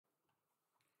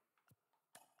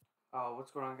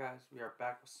What's going on, guys? We are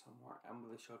back with some more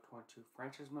MLB Show 22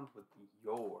 franchise month with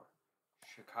your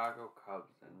Chicago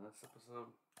Cubs. And in this episode,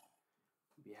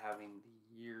 we'll be having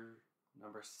the year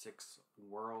number 6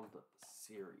 World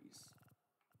Series.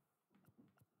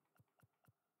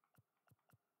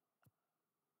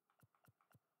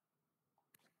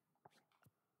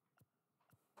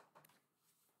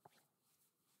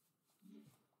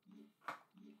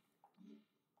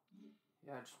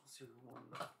 Yeah, I just want to see who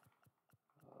won.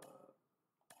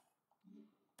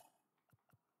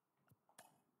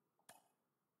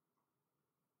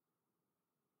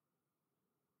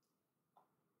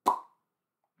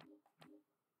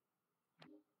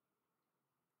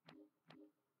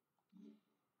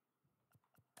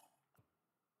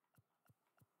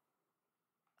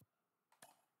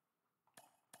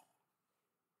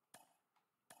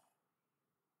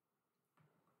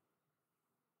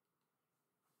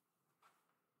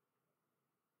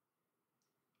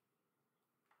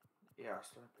 Yeah, our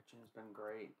starting pitching has been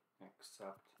great,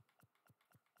 except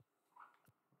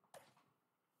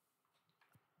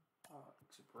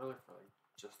really for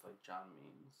just like John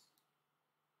Means.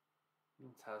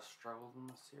 Means has struggled in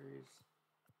the series.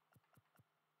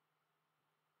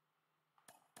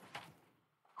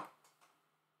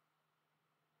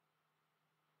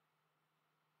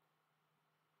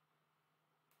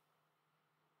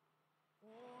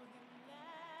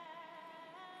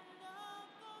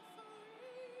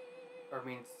 Or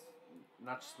means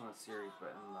not just in the series,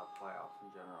 but in the playoffs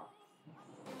in general.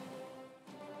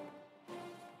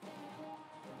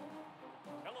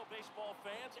 Hello, baseball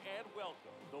fans, and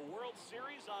welcome. The World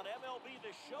Series on MLB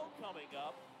The Show coming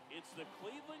up. It's the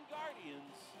Cleveland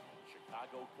Guardians,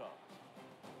 Chicago Cubs.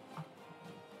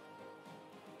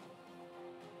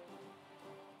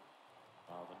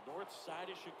 On the north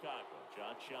side of Chicago,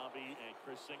 John Sciambi and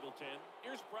Chris Singleton.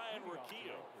 Here's Brian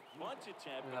Rocchio. Bunt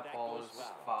attempt, And that that ball goes is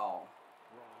foul.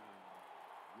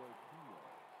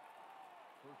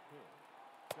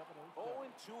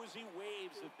 0-2 as he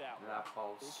waves at that one. That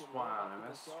ball swung on and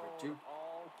missed for 2.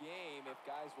 All game, if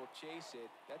guys will chase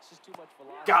it, that's just too much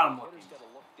velocity. Got him looking. Got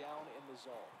to look down in the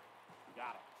zone.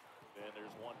 Got him. And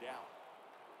there's one down.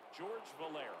 George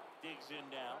Valera digs in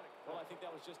now. Well, I think that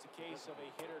was just a case of a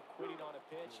hitter quitting on a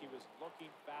pitch. He was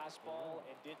looking fastball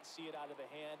and didn't see it out of the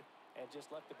hand and just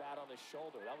left the bat on his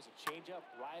shoulder. That was a changeup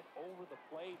right over the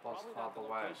plate. Probably not the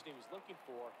location he was looking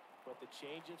for, but the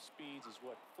change of speeds is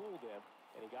what fooled him,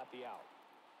 and he got the out.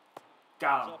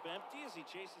 Got him. Up empty as he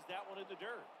chases that one in the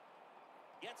dirt.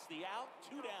 Gets the out,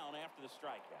 2 down after the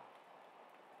strikeout.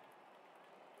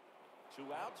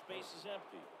 2 outs, base is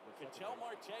empty. Ketel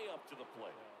Marte up to the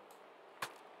plate.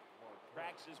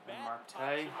 Cracks his bat, pops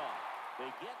him up. They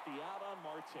get the out on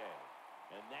Marte.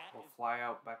 And that will fly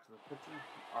out back to the pitcher,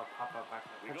 or pop out back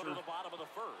to the pitcher. We go to the bottom of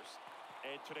the first,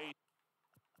 and today.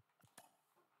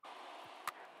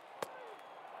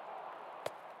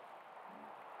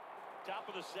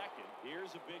 Top of the second,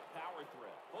 here's a big power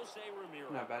threat. Jose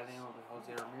Ramirez. Not bad anymore with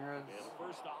Jose Ramirez. And the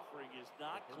first offering is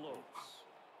not close.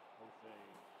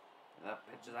 And that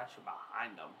pitch is actually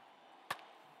behind him.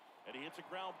 And he hits a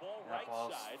ground ball that right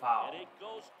side, foul. and it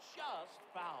goes just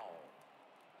foul.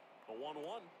 A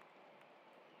 1-1.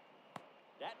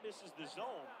 That misses the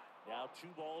zone. Now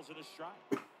 2 balls and a strike.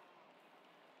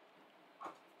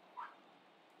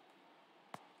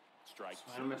 Strike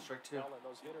 2. Strike 2. Well, and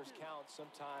those hitters count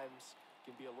sometimes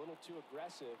can be a little too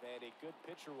aggressive, and a good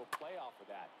pitcher will play off of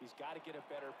that. He's got to get a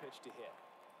better pitch to hit.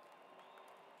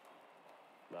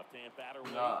 Left-hand batter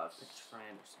waits. The pitch for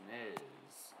Anderson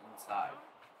is inside.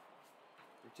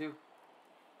 3-2.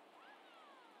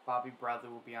 Bobby Bradley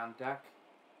will be on deck.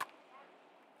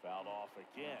 Fouled off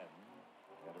again,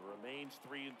 and it remains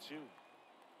 3-2.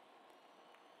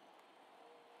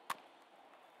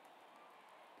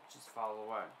 Just foul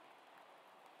away.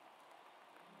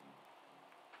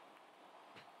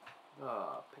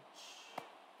 Pitch.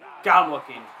 Got him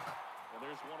looking. And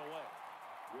there's one away.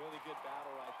 Really good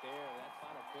battle right there. That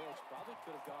final pitch probably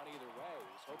could have gone either way. He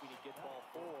was hoping he'd get ball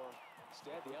 4.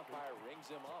 Instead, the umpire rings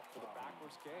him up for the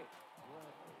backwards K.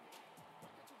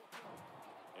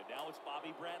 And now it's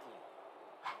Bobby Bradley.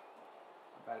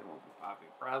 I bet it won't be Bobby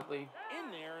Bradley.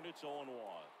 In there, and it's 0-1. 0-1.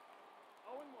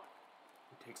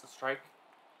 He takes a strike.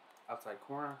 Outside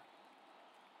corner.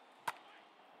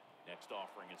 Next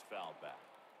offering is fouled back.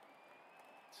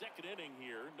 Second inning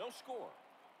here, no score.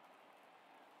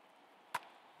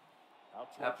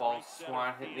 That ball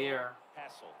swung, hit the air.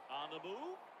 Hassel on the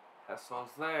move.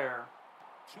 Hassel's there.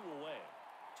 2 away.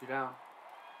 2 down.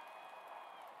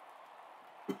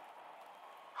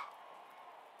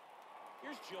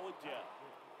 Here's Joe Adell.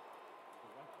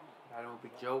 That will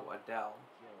be Joe Adell.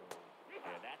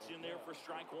 And that's in there for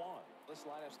strike one. This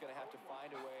lineup's going to have to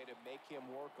find a way to make him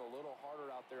work a little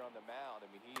harder out there on the mound. I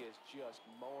mean, he is just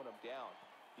mowing them down.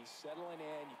 He's settling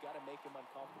in. You've got to make him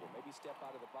uncomfortable. Maybe step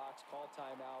out of the box, call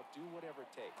timeout, do whatever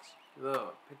it takes.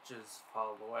 The pitches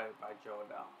fouled away by Joe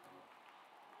Adell.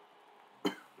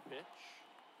 The pitch.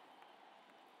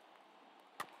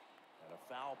 And a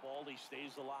foul ball. He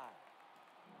stays alive.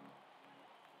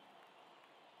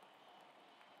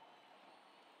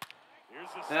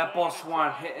 And that ball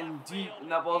swung hitting deep, and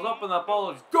that ball's up, and that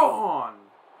ball is gone.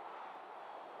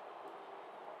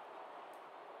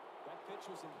 That pitch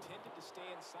was intended to stay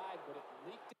inside, but it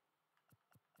leaked.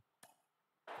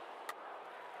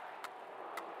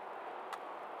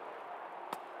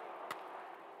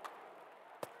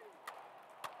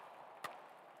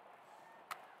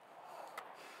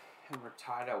 And we're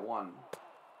tied at 1.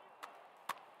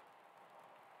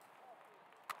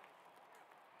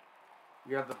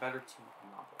 We are the better team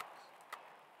from our books.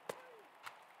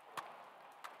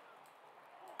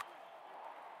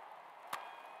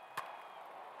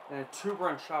 And a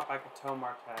 2-run shot by Ketel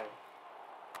Marte.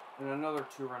 And another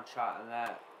 2-run shot in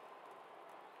that.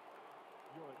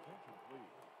 Your attention,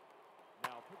 please.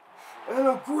 Now, and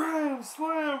a grand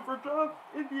slam for John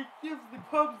India gives the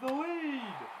Cubs the lead.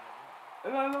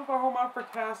 And another home run for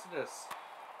Tacitus.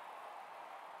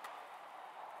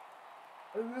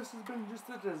 And this has been just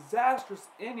a disastrous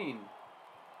inning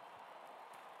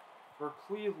for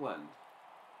Cleveland.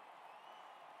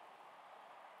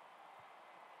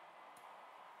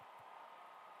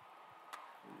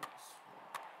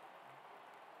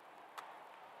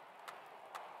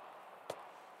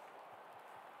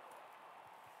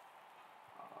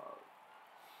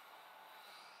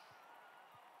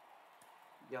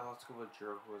 Yeah, let's go with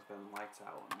Drew, who has been lights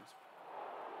out in this.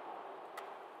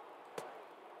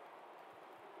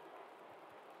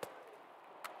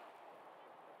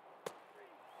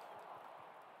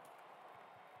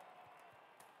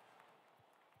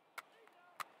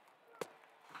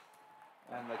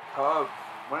 And the Cubs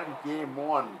win game 1.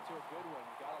 To a good one.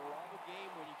 You gotta love a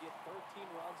game when you get 13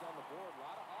 runs on the board. A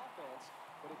lot of offense,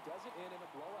 but it doesn't end in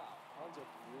a blowout. Tons of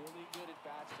really good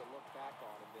at-bats to look back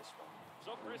on in this one.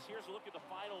 So, Chris, here's a look at the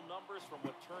final numbers from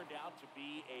what turned out to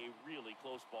be a really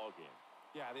close ball game.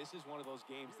 Yeah, this is one of those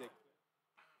games that...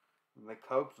 And the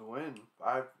Cubs win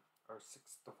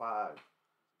 6-5.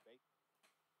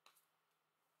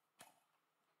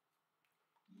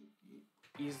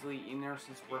 Easily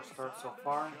Enerson's worst start so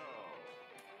far. And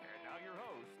now your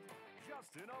host,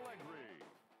 Justin Allegri.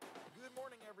 Good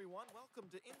morning, everyone. Welcome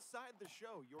to Inside the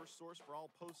Show, your source for all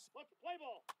posts. Let's play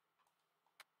ball.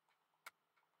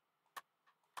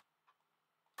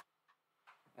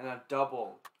 And a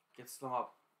double gets them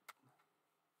up.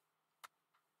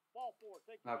 Ball 4.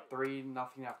 Take Now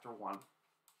 3-0 after 1.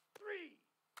 3.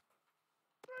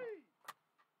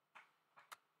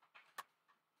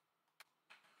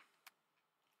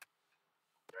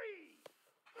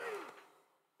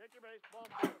 Take your base. Ball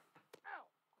 4. Out.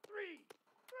 3.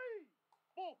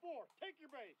 Ball 4. Take your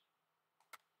base.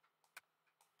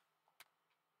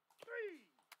 3.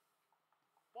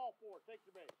 Ball 4. Take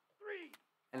your base. 3.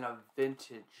 And a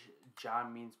vintage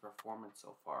John Means performance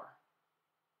so far.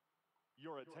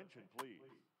 Your attention, please.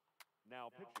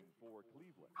 Now pitching for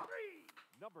Cleveland. 3.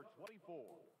 Number 24,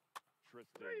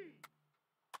 Tristan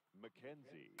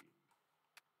McKenzie.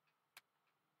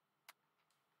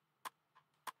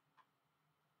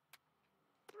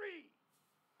 3.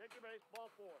 Take your base. Ball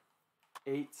 4.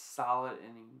 8 solid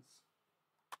innings.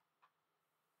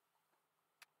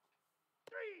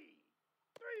 3.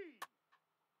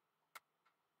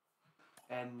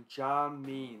 And John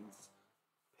Means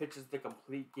pitches the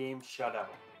complete game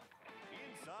shutout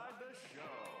Inside the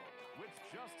Show with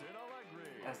Justin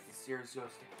Allegri. as the series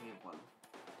goes to Cleveland.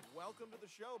 Welcome to the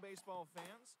show, baseball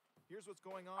fans. Here's what's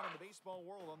going on in the baseball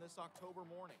world on this October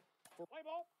morning. For play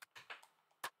ball.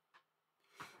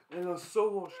 And a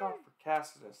solo shot for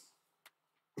Tacitus.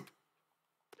 3.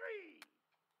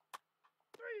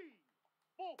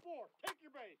 Ball 4. Take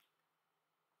your base.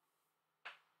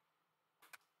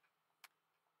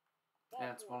 Ball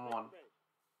And it's 4, 1-1. take your base.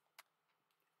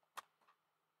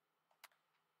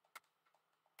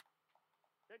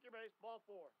 Take your base. Ball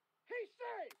 4. He's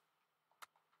safe.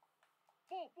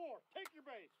 Ball 4. Take your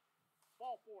base.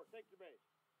 Ball 4. Take your base.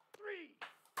 3.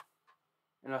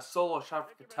 And a solo shot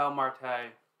for Ketel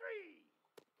Marte, 3.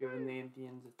 giving the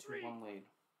Indians a 2-1 lead.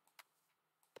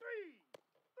 3.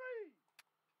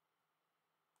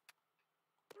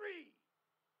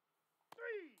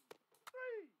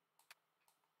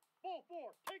 Ball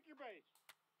 4. Take your base.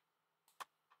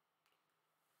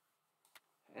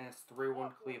 And it's Ball 3-1 4,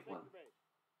 take Cleveland. your base.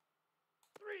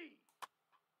 3.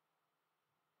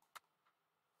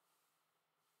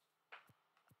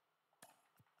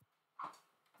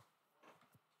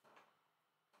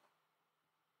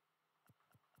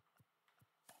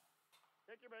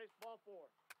 Take your base, ball 4.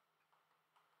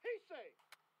 He's safe.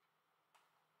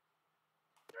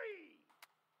 3.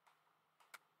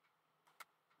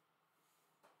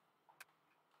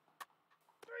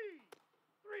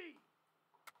 3.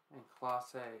 And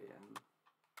Clase and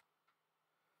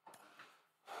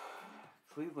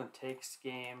Cleveland takes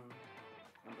game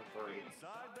number 3.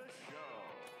 Inside the show.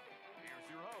 Here's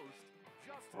your host,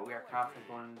 Justin. Well, we are confident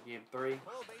going into game 3.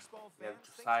 Hello, baseball We have fans.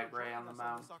 Josiah Thanks for Gray on joining the us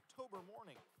mound. this October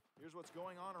morning. Here's what's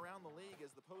going on around the league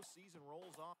as the postseason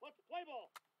rolls on. Let's play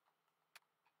ball.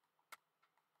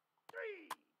 3.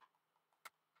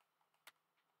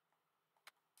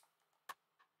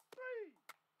 3.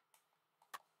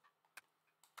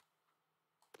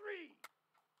 3.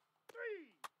 3.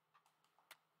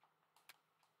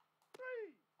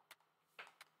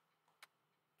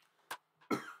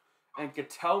 3. And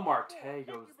Ketel Marte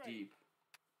goes deep.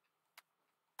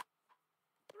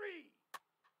 3.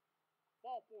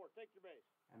 Ball 4. Take your base.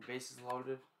 And bases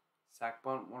loaded. Sack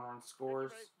bunt, 1 run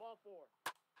scores. Take your base, ball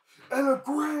 4. And a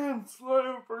grand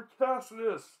slam for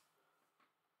Cassius.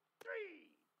 3.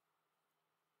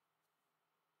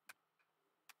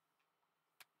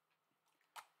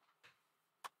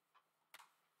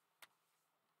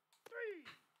 3.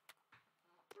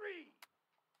 3.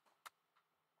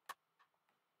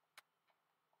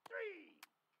 3.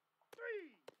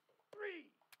 3. 3.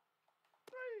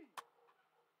 3.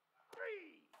 3.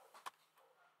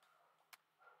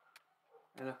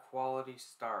 And a quality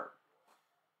start.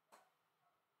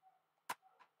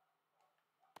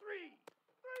 3.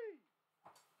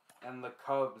 3. And the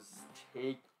Cubs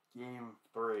take game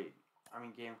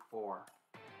 4.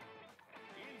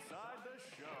 Inside the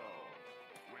show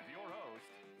with your host,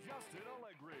 Justin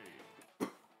Allegri.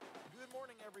 Good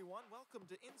morning, everyone. Welcome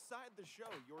to Inside the Show,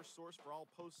 your source for all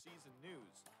postseason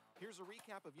news. Here's a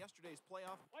recap of yesterday's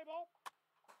playoff. Play ball.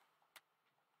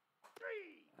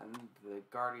 3. And the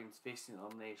Guardians facing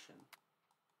elimination.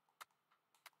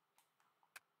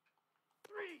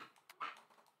 3.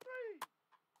 3.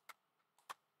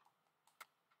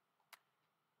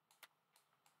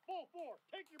 Ball 4.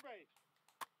 Take your base.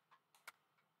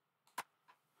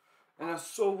 And a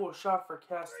solo shot for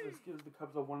Cassius gives the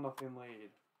Cubs a 1-0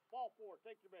 lead. Ball 4.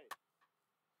 Take your base.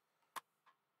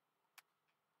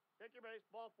 Take your base.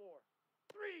 Ball 4.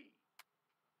 3.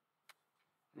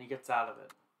 And he gets out of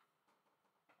it.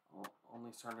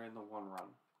 Only surrendering the 1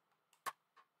 run.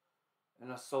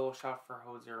 And a solo shot for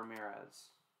Jose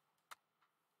Ramirez.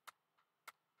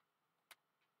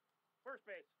 First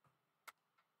base.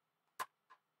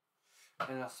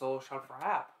 And a solo shot for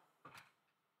Happ.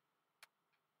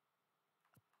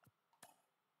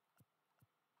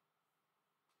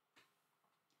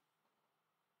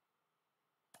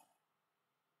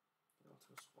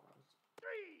 Suarez.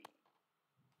 3.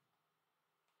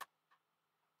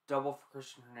 Double for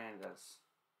Christian Hernandez.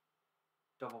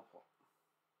 Double play.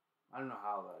 I don't know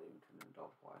how that even turned into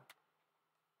double play.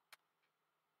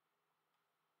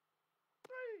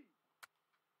 3.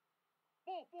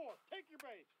 Ball 4. Take your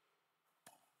base.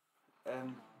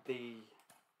 And the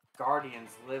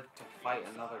Guardians live to fight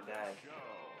another day. Show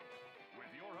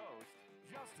with your host,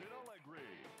 Justin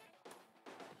Allegri.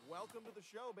 Welcome to the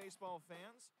show, baseball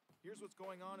fans. Here's what's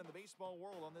going on in the baseball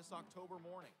world on this October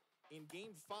morning. In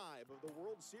Game 5 of the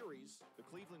World Series, the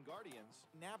Cleveland Guardians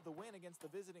nabbed the win against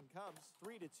the visiting Cubs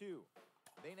 3-2.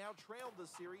 They now trailed the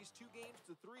series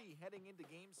 2-3 heading into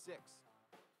Game 6.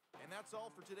 And that's all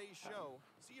for today's show.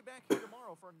 See you back here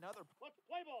tomorrow for another. Let's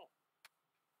play ball.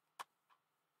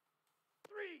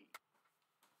 3.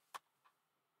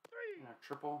 3. And a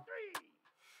triple.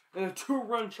 3. And a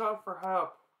 2-run shot for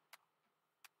Happ.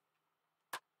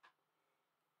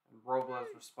 And Robles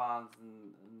responds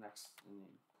in the next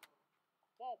inning.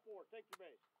 Ball 4. Take your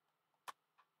base.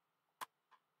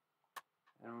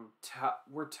 And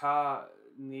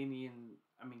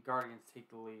Guardians take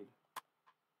the lead.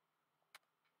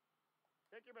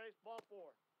 Take your base. Ball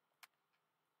 4.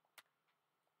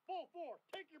 Ball 4.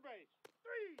 Take your base.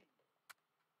 3.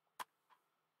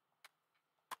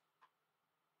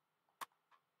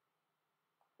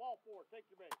 Ball 4. Take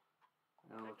your base.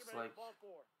 And it Take looks your base. like Ball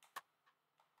 4.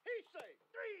 He's safe.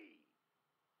 3.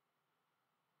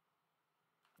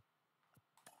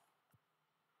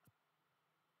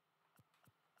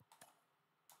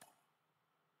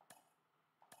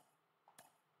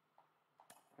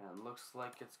 and it looks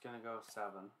like it's gonna go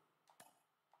 7.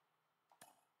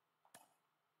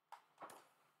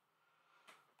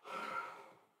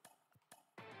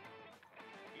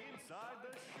 Inside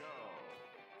the show.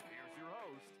 Here's your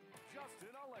host,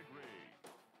 Justin Allegri.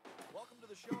 Welcome to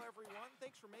the show, everyone.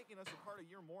 Thanks for making us a part of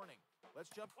your morning.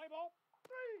 Let's jump. Play ball.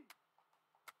 3.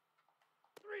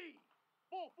 3.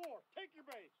 Ball 4. Take your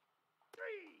base.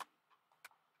 3.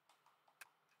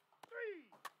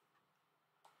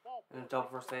 Ball 4. And a double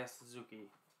for Seiya Suzuki.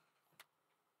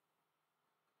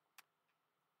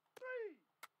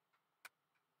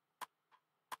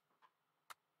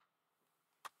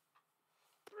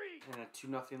 3. And a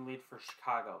 2-0 lead for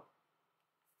Chicago.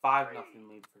 5-0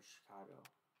 lead for Chicago.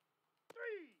 3.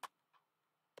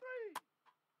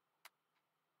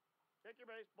 Take your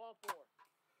base. Ball 4.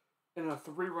 And a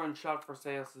 3-run shot for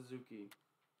Seiya Suzuki.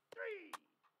 3.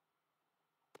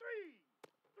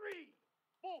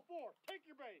 Ball 4. Take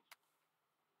your base.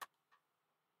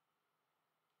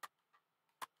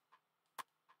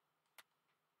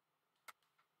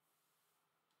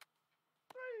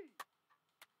 3.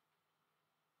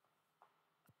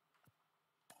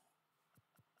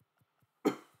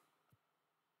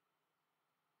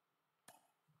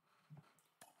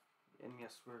 And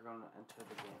yes, we're going to enter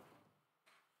the game.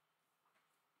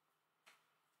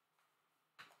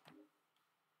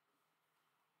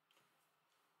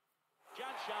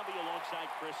 John Shambi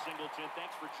alongside Chris Singleton.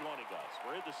 Thanks for joining us.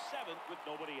 We're in the 7th with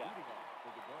nobody out.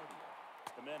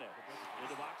 Jimenez in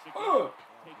the box again.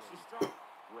 Takes the strike.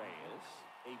 Reyes,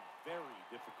 a very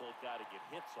difficult guy to get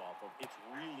hits off of. It's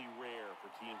really rare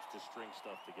for teams to string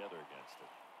stuff together against him.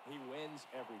 He wins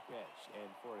every pitch,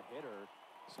 and for a hitter,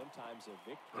 sometimes a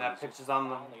victory That pitch is on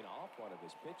the fouling off one of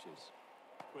his pitches.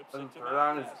 Whips and it to third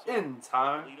down is Marquez. in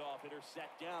time. Leadoff hitter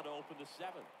set down to open the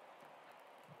 7th.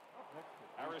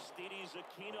 Aristides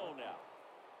Aquino now.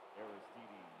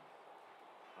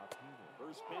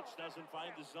 First pitch doesn't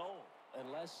find the zone.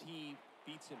 Unless he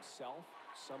beats himself,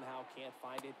 somehow can't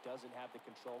find it, doesn't have the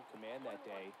controlled command that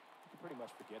day, you can pretty much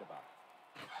forget about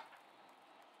it.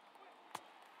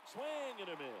 Swing and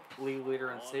a miss. League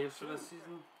leader in On saves for 2. this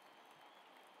season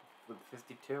with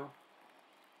 52.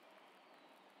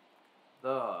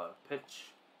 The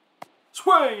pitch.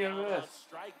 Swing and Down on miss.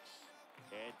 strikes.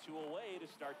 And 2 away to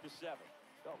start the 7th.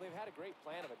 Well, they've had a great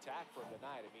plan of attack for him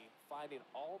tonight. I mean, finding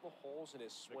all the holes in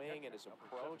his swing and his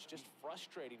approach, just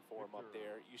frustrating for him up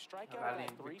there. You strike out Adding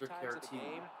that 3 Victor times in a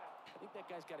Caratini. game. I think that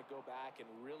guy's got to go back and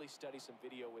really study some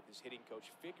video with his hitting coach,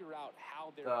 figure out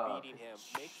how they're The beating him,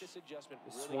 make this adjustment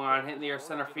really Swan quick hitting the air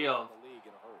before center they get around field. the league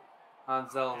in a hurry.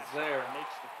 Hanzel's there.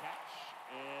 Makes the catch,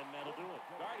 and that'll do it.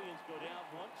 Guardians go down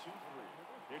 1, 2, 3.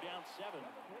 They're down 7.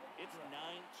 It's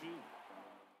 9-2.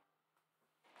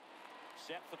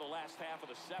 Set for the last half of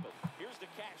the 7th. Here's the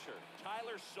catcher,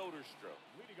 Tyler Soderstrom.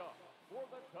 Leading off for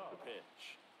the The Cubs,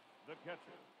 pitch. the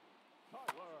catcher,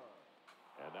 Tyler.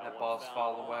 And That one ball's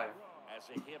fouled fouled away. As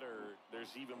a hitter,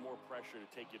 there's even more pressure to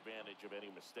take advantage of any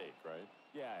mistake, right?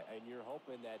 Yeah, and you're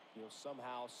hoping that, you know,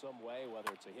 somehow, some way, whether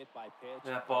it's a hit by pitch,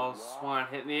 That a ball's walk, Swan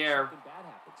hitting the air. something bad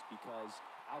happens, because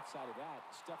outside of that,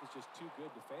 stuff is just too good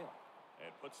to fail.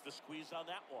 And puts the squeeze on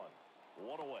that one.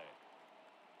 1 away.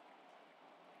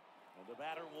 And the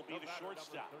batter will be the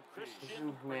shortstop,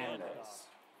 Christian Hernandez.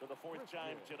 For the 4th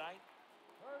time tonight.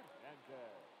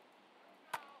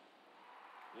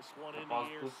 This one The in ball's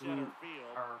the air boosting, center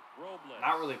field. or Robles.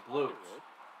 not really blooped, under it.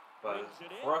 but Brings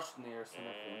it in. crushed in the air center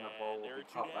field. And the ball will And be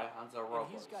they're caught two by down. Hansel And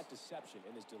Robles. he's got deception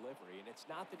in his delivery, and it's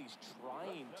not that he's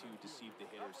trying to deceive the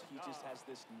hitters. He just has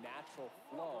this natural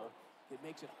flow that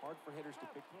makes it hard for hitters to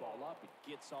pick the ball up. It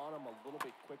gets on them a little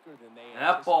bit quicker than they And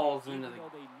that anticipate, ball's even into the-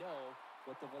 though they know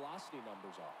what the velocity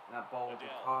numbers are. And that ball will be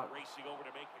Adele caught. racing over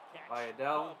to make the catch. by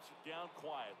Adele. Gloves down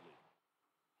quietly.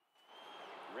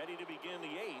 Ready to begin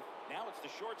the 8th. Now it's the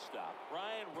shortstop,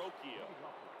 Brian Rocchio.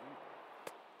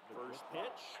 First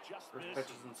pitch, just First misses.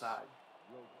 pitch is inside.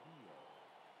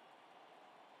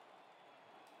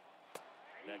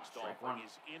 Next Strike offering, one.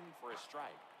 he's in for a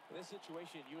strike. In this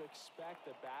situation, you expect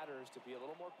the batters to be a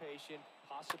little more patient,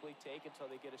 possibly take until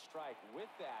they get a strike. With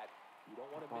that, you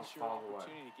don't want to Ball's miss your fouled away.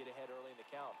 opportunity to get ahead early in the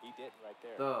count. He did right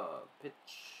there. The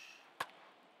pitch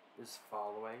is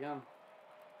fouled away again.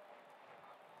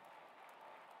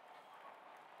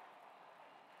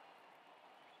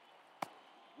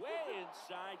 Way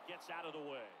inside, gets out of the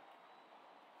way.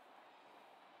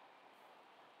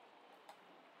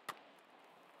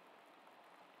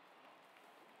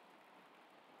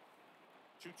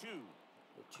 Two-two.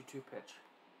 The 2-2 pitch.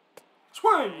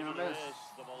 Swing and a miss.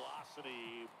 The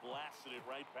velocity blasted it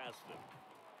right past him.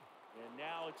 And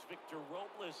now it's Victor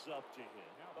Robles up to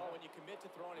him. Well, when you commit to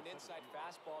throwing an inside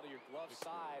fastball to your glove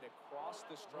side across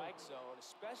the strike zone,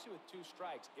 especially with 2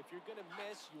 strikes, if you're going to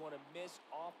miss, you want to miss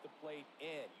off the plate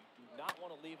in. You do not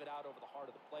want to leave it out over the heart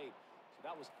of the plate. So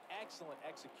that was excellent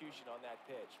execution on that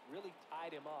pitch. Really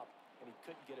tied him up, and he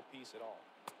couldn't get a piece at all.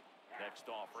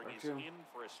 Next offering, he's Strike 2. in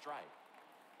for a strike.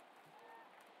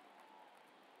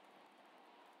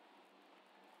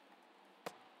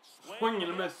 Swing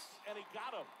and a miss. And he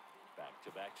got him.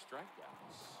 Back-to-back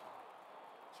strikeouts.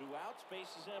 2 outs, base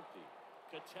is empty.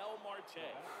 Ketel Marte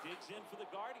digs in for the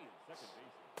Guardians.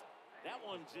 That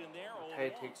one's in there.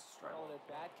 Marte takes a strike. Well, at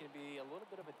bat can be a little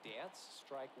bit of a dance.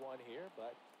 Strike 1 here,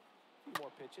 but a few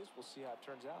more pitches. We'll see how it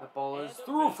turns out. The ball is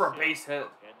through for a base hit.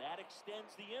 And that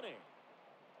extends the inning.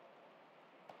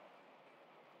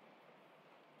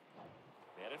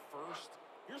 And at first,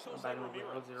 here's Jose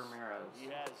Ramirez. He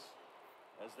has,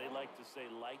 as they like to say,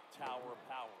 light tower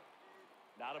power.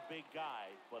 Not a big guy,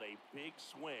 but a big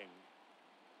swing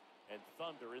and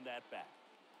thunder in that bat.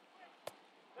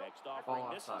 Next offering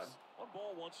misses. 1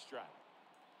 ball, 1 strike.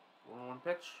 1-1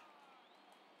 pitch.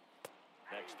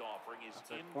 Next offering is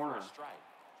That's a in corner. for a strike.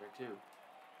 Strike 2.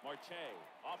 Marte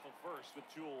off of first with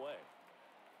 2 away.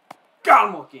 Got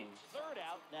him looking. 3rd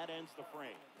out, and that ends the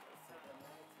frame.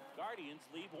 Guardians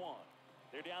lead 1.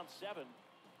 They're down 7.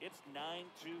 It's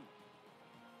 9-2.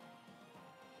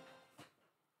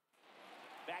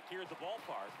 Back here at the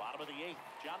ballpark, bottom of the 8th.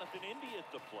 Jonathan India at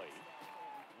the plate.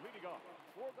 Leading off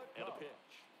for the And a Cubs,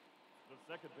 pitch. the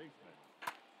second baseman,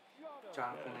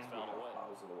 Jonathan Yeah, it's India fouled away.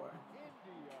 fouls it away.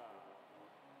 India.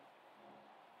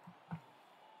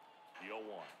 The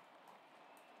 0-1.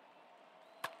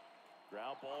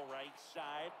 Ground ball right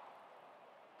side.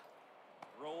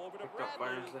 Throw over to Picked up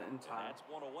Bradley. fires it in And time. that's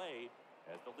 1 away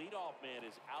as the leadoff man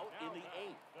is out in the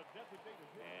 8th. The designated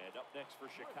hitter, And up next for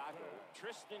Chicago,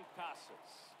 Tristan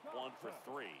Casas. 1 for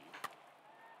 3.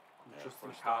 Tristan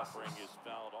First Casas. offering is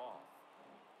fouled off.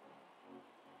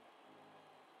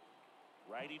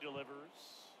 Righty delivers.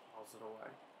 Fouls it away.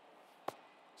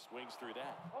 Swings through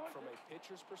that. From a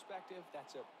pitcher's perspective,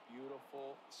 that's a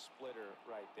beautiful splitter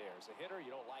right there. As a hitter, you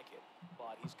don't like it,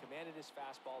 but he's commanded his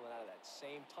fastball, and out of that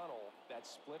same tunnel, that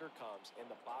splitter comes, and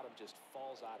the bottom just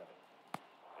falls out of it.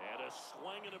 And a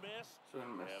swing and a miss. Swing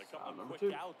and a miss. And a couple Number of quick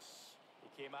 2. outs. He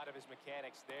came out of his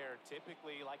mechanics there.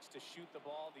 Typically, he likes to shoot the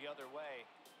ball the other way,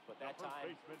 but that first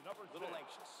time, baseman, number a little 6,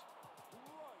 anxious.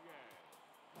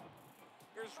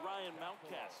 Here's Ryan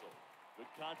Mountcastle. Good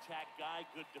contact guy,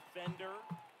 good defender.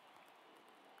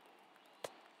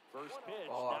 First pitch,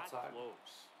 Ball not outside.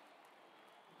 close.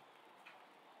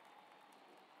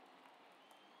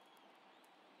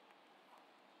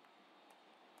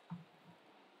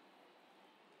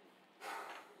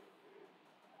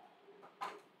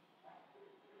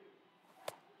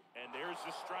 And there's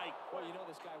the strike. Well, you know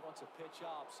this guy wants a pitch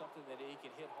up, something that he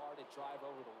can hit hard and drive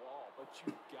over the wall. But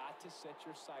you've got to set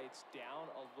your sights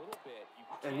down a little bit. You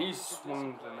And can't he lose the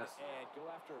swings discipline and misses. and go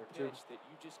after a For 2. pitch that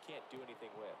you just can't do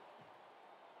anything with.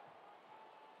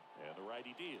 And the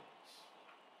righty deals.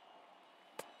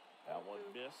 That one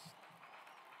missed.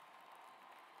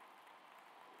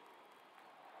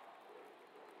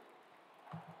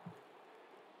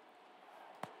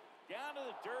 Down to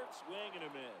the dirt, swing and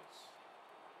a miss.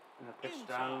 And the pitch In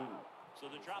down. time. So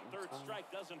the drop third Inside. strike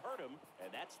doesn't hurt him, and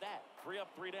that's that. 3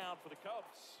 up, 3 down for the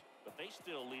Cubs, but they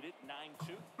still lead it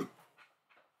 9-2.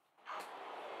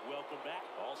 Welcome back.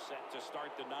 All set to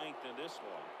start the 9th in this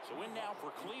one. So in now for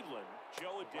Cleveland,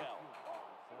 Joe Adele.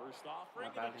 First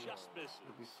offering, and it just misses.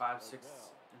 It'll be 5, 6,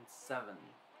 and 7.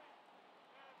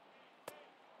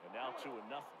 And now 2-0.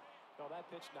 No, that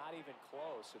pitch not even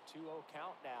close. A 2-0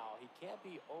 count now. He can't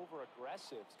be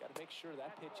over-aggressive. He's got to make sure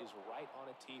that pitch is right on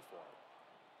a tee for him.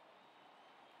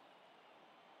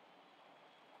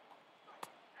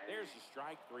 There's the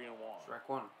strike, 3-1. Strike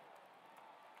 1.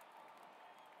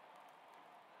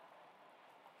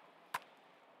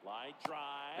 Line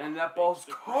drive. And that ball's Makes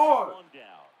the first caught. one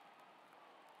down.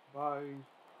 Bye.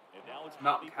 And now it's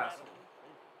Mountain Bobby Castle.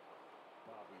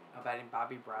 Bradley. I'm batting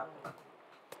Bobby Bradley.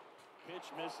 Pitch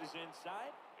misses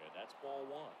inside, and that's ball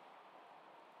 1.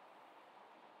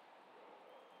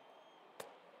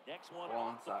 Next one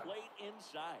Ball off the inside. plate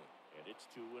inside, and it's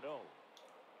 2-0.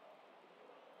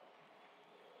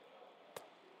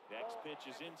 Next pitch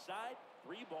is inside.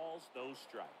 3 balls, no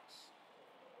strikes.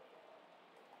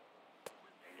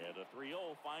 And the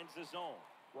 3-0 finds the zone.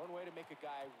 One way to make a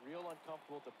guy real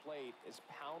uncomfortable at the plate is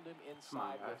pound him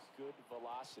inside with guys. good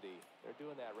velocity. They're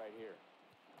doing that right here.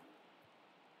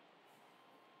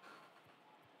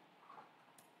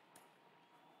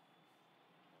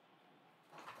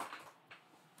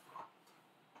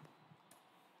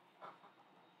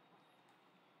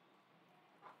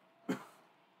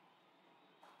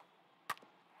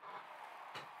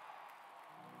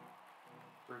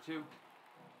 For 2.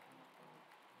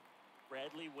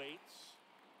 Bradley waits.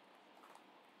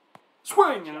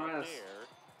 Swing and a Out miss. there,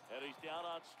 and he's down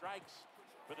on strikes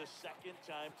for the 2nd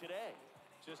time today.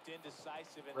 Just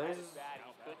indecisive in Raises- that at bat.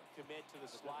 He couldn't commit to the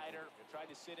slider. Tried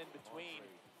to sit in between.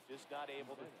 just not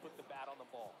able to put the bat on the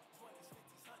ball.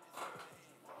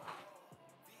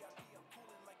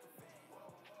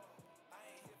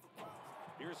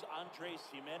 Here's Andres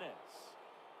Gimenez.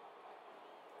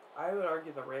 I would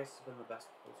argue the Reyes has been the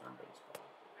best closer in baseball.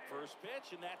 First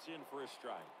pitch, and that's in for a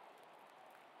strike.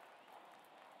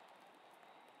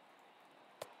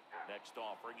 Next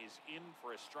offering is in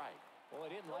for a strike. Well,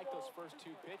 he didn't like those first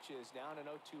two pitches. Now in an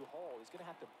 0-2 hole, he's going to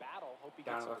have to battle. Hope he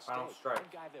Down gets to a the final mistake. strike.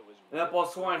 One guy that was And that ball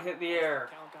swung, hit the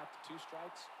air. Count got to 2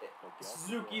 strikes.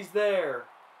 Suzuki's there.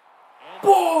 And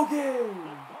Ball the game!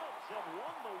 Cubs have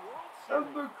won the World And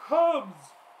Series. the Cubs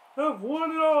have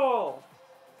won it all!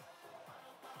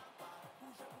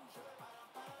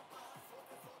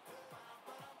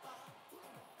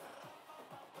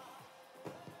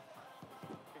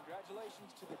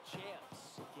 Congratulations to the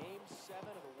champs. Game 7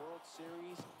 of the World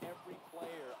Series. Every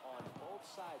player on both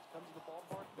sides comes to the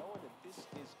ballpark knowing that this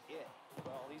is it.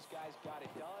 Well, these guys got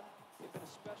it done. They've been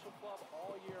a special club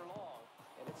all year long,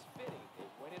 and it's fitting they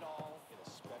win it all in a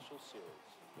special series.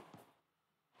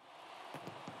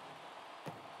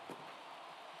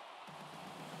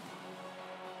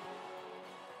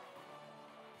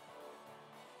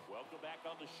 Welcome back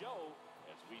on the show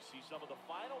as we see some of the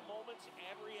final moments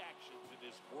and reactions in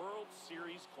this World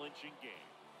Series clinching game.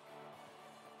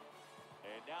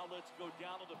 And now let's go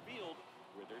down to the field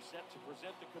where they're set to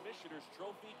present the Commissioner's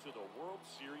Trophy to the World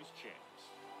Series champs.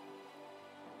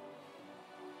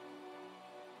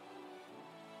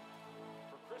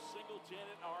 For Chris Singleton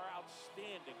and our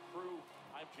outstanding crew,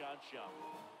 I'm John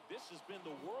Schaumburg. This has been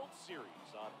the World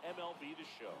Series on MLB The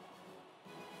Show.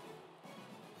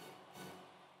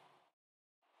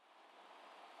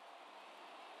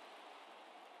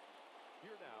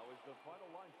 Here now is the final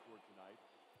line score tonight.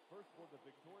 First for the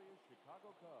victorious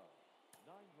Chicago Cubs,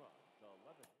 9 runs to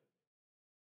 11 hits.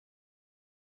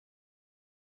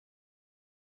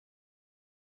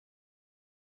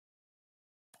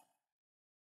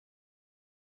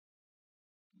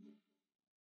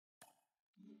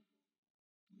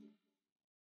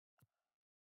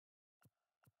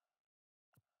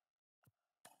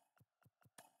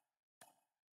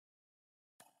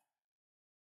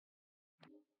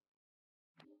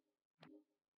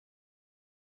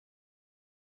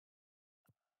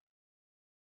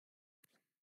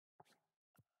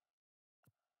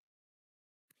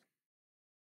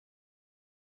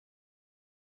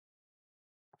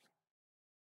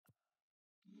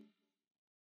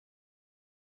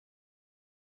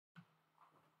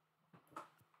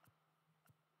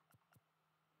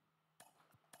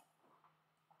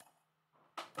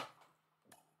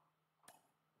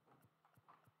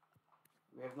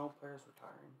 We have no players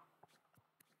retiring.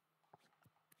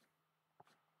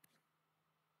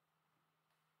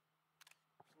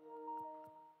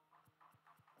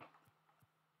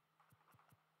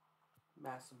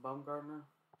 Madison Bumgarner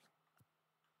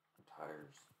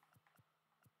retires.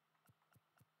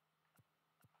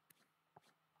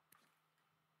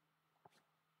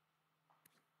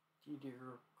 Didi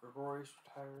Gregorius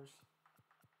retires.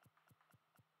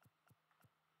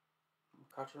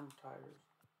 McCutcheon retires.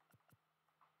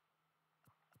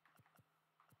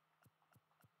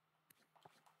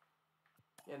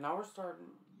 Yeah, now we're starting.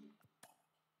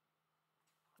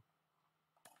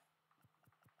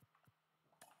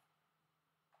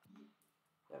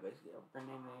 Yeah, basically, we're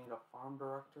gonna need a farm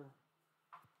director.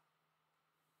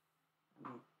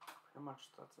 And pretty much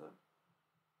that's it.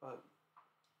 But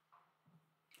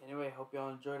anyway, hope y'all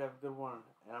enjoyed. Have a good one.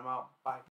 And I'm out. Bye.